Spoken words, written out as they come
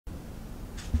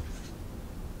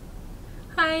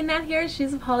Hi, Nat here,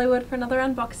 Shoes of Hollywood for another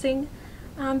unboxing.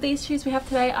 These shoes we have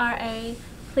today are a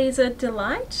Pleaser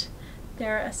Delight.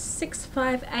 They're a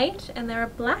 658 and they're a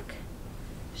black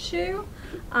shoe.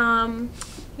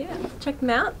 Yeah, check them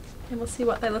out and we'll see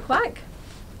what they look like.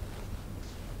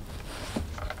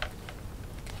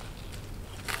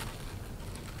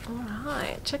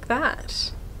 Alright, check that.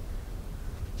 So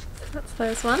that's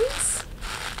those ones.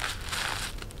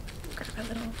 Grab a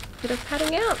little bit of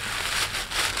padding out.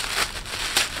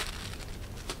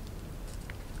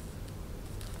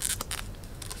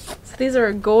 These are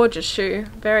a gorgeous shoe,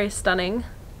 very stunning.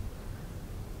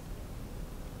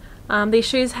 These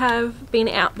shoes have been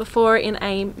out before in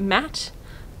a matte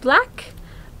black,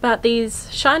 but these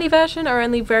shiny version are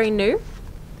only very new.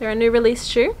 They're a new release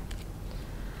shoe,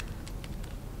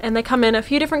 and they come in a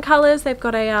few different colors. They've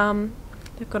got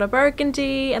a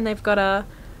burgundy, and they've got a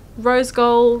rose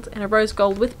gold and a rose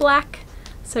gold with black.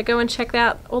 So go and check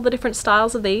out all the different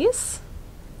styles of these.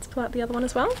 Let's pull out the other one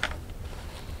as well.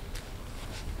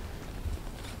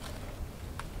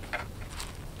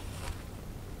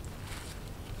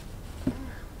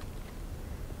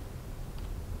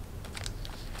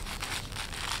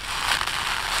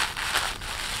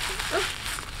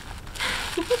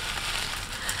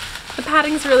 The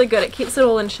padding's really good, it keeps it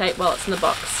all in shape while it's in the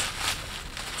box.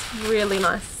 It's really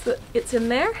nice that it's in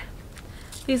there.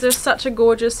 These are such a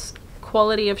gorgeous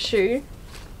quality of shoe.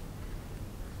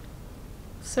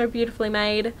 So beautifully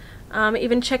made.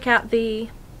 Even check out the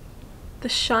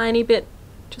shiny bit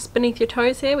just beneath your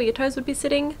toes here, where your toes would be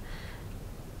sitting.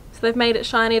 So they've made it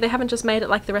shiny. They haven't just made it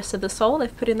like the rest of the sole,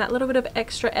 they've put in that little bit of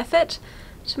extra effort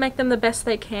to make them the best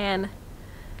they can.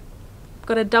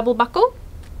 Got a double buckle,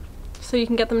 so you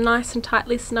can get them nice and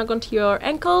tightly snug onto your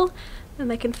ankle, and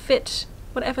they can fit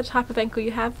whatever type of ankle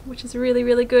you have, which is really,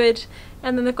 really good.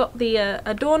 And then they've got the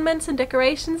adornments and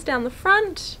decorations down the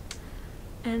front,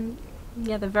 and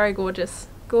yeah, they're very gorgeous.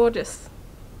 Gorgeous.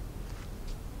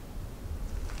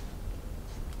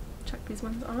 Chuck these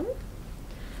ones on.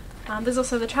 There's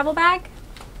also the travel bag.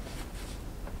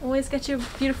 Always get your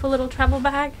beautiful little travel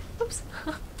bag. Oops.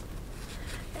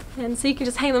 And so you can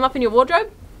just hang them up in your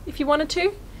wardrobe if you wanted to,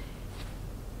 you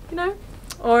know,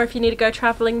 or if you need to go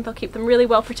traveling, they'll keep them really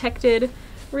well protected,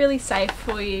 really safe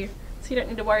for you, so you don't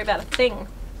need to worry about a thing.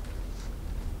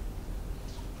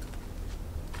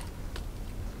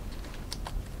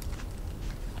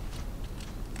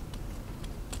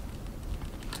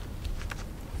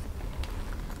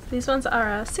 So these ones are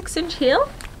a 6-inch heel.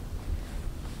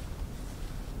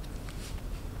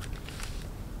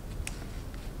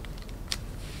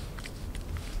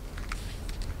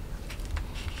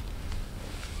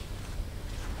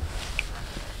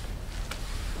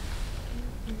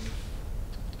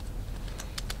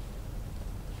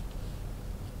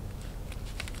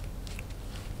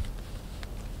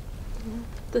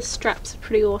 The straps are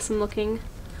pretty awesome looking.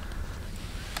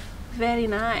 Very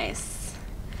nice.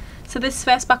 So this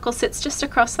first buckle sits just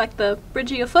across like the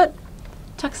bridge of your foot,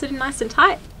 tucks it in nice and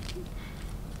tight.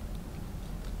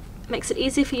 Makes it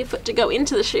easy for your foot to go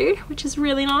into the shoe, which is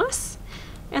really nice.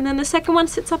 And then the second one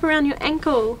sits up around your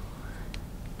ankle.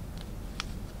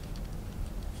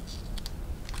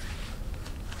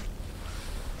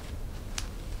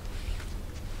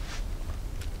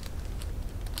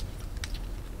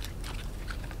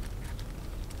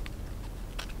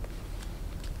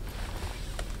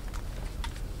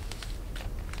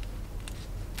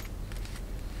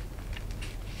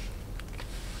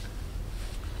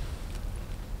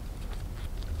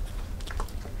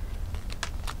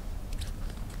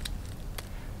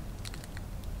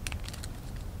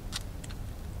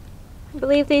 I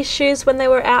believe these shoes, when they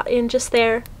were out in just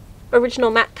their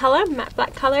original matte colour, matte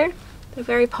black colour, they're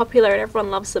very popular and everyone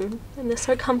loves them, and they're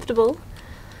so comfortable.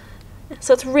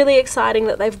 So it's really exciting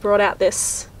that they've brought out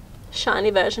this shiny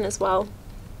version as well.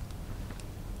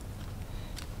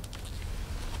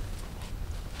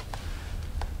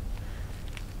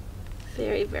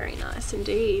 Very, very nice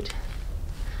indeed.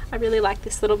 I really like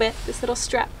this little bit, this little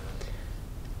strap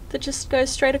that just goes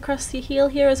straight across the heel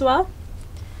here as well.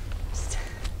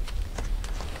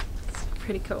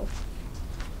 Pretty cool.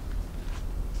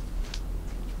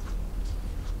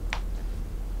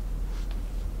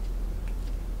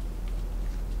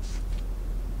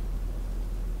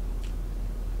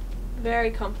 Very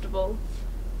comfortable.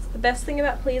 So the best thing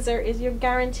about Pleaser is you're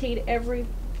guaranteed every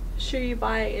shoe you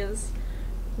buy is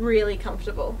really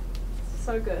comfortable.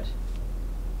 So good.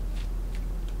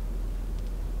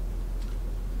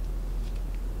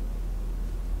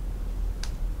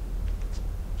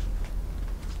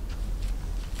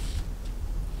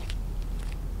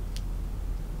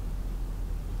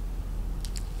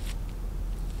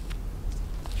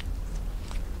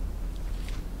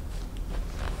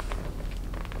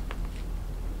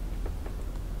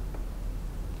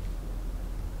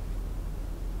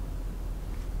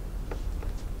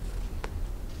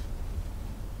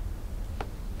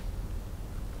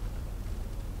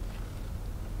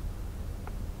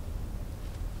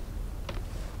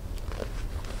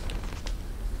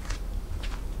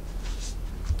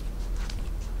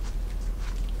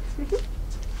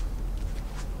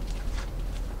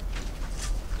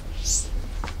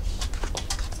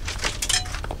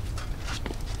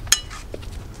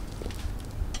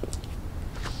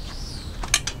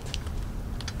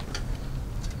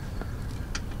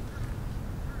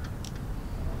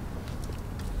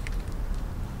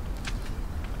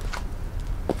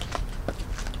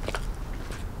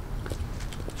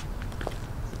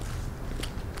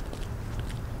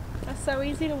 So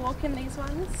easy to walk in these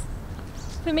ones.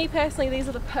 For me personally, these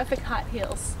are the perfect height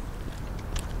heels.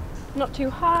 Not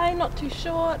too high, not too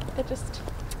short, they're just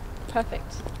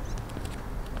perfect.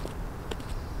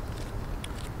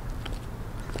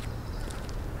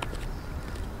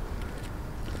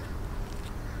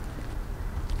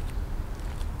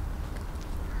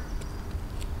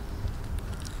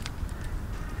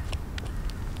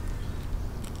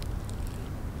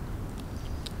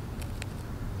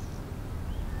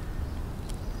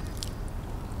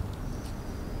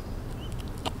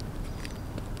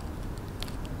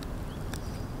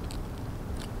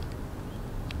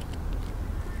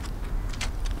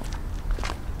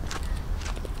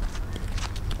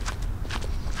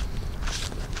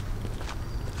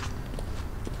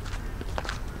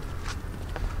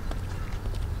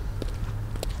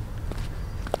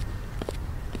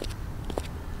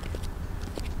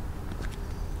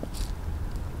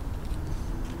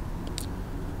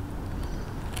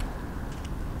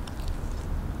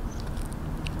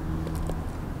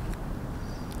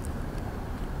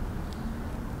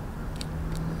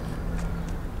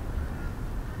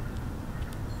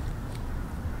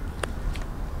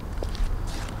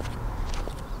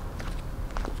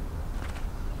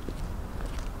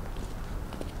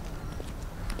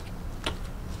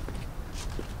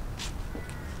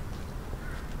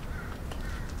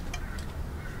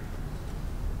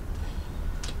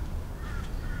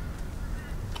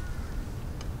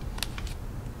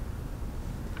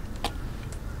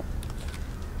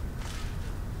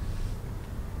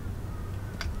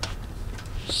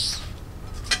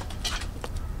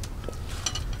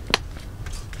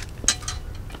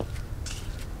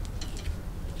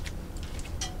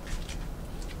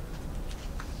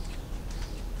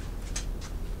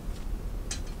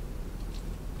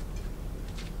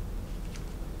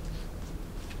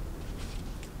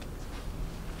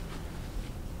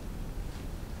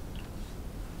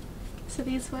 So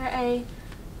these were a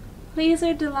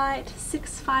Laser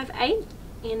Delight-658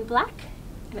 in black,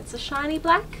 and it's a shiny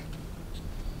black.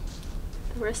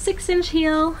 They were a 6-inch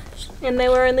heel, and they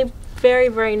were only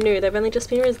very new. They've only just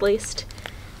been released.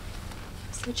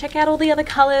 So check out all the other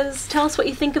colours, tell us what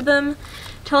you think of them,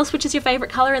 tell us which is your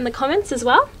favourite colour in the comments as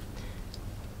well.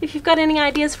 If you've got any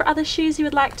ideas for other shoes you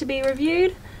would like to be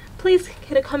reviewed, please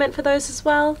hit a comment for those as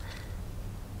well,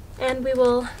 and we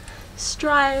will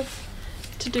strive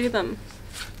to do them.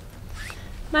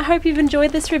 And I hope you've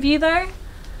enjoyed this review though.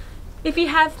 If you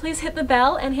have, please hit the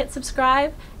bell and hit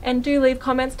subscribe, and do leave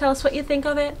comments, tell us what you think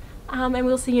of it, and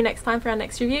we'll see you next time for our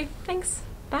next review. Thanks,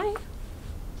 bye!